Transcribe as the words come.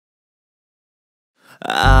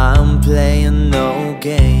I'm playing no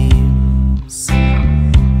games,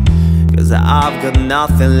 'cause I've got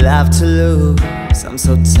nothing left to lose. I'm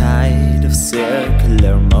so tired of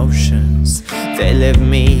circular motions. They leave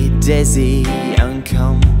me dizzy and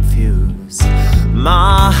confused.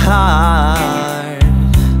 My heart,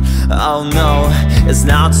 oh no, it's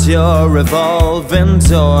not your revolving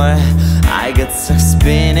door. I get stuck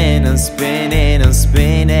spinning and spinning and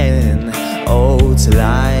spinning, oh, till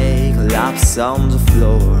I collapse on the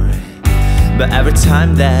floor. But every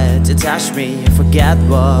time that you touch me, I forget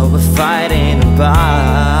what we're fighting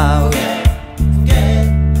about.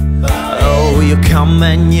 Oh, you come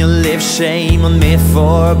and you leave shame on me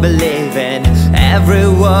for believing every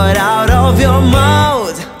word out of your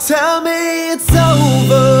mouth. Tell me it's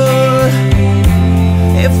over,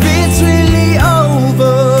 if it's really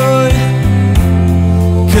over,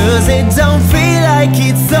 'cause it don't feel like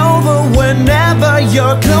it's over whenever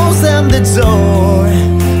you're closing the door.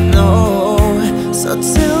 No, so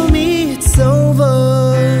tell me it's over.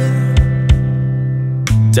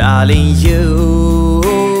 Darling, you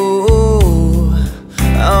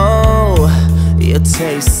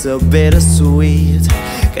taste so bittersweet.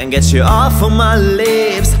 Can't get you off of my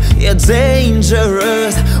lips. You're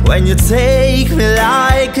dangerous when you take me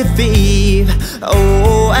like a thief.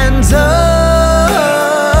 Oh, and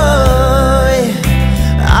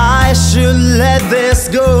I should let this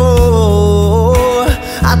go.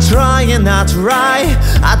 I try and I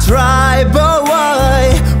try, but why?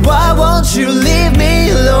 Why won't you leave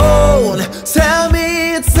me alone? Tell me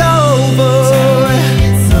it's over,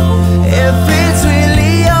 if it's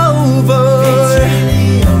really over,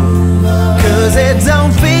 'cause it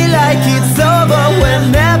don't feel like it's over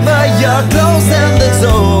whenever you're closing the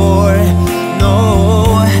door. No,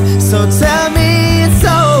 so tell me it's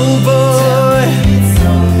over,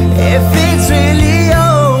 if it's really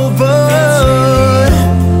over,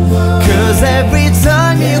 'cause every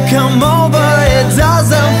time you come over it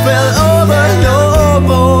doesn't feel over no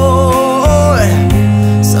more.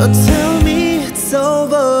 So tell me it's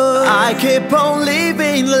over. I keep on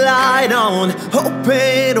leaving the light on,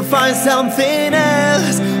 hoping to find something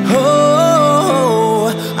else.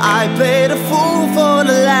 Oh, I played a fool for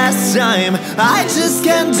the last time. I just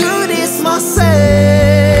can't do this myself.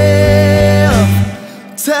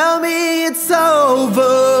 Tell me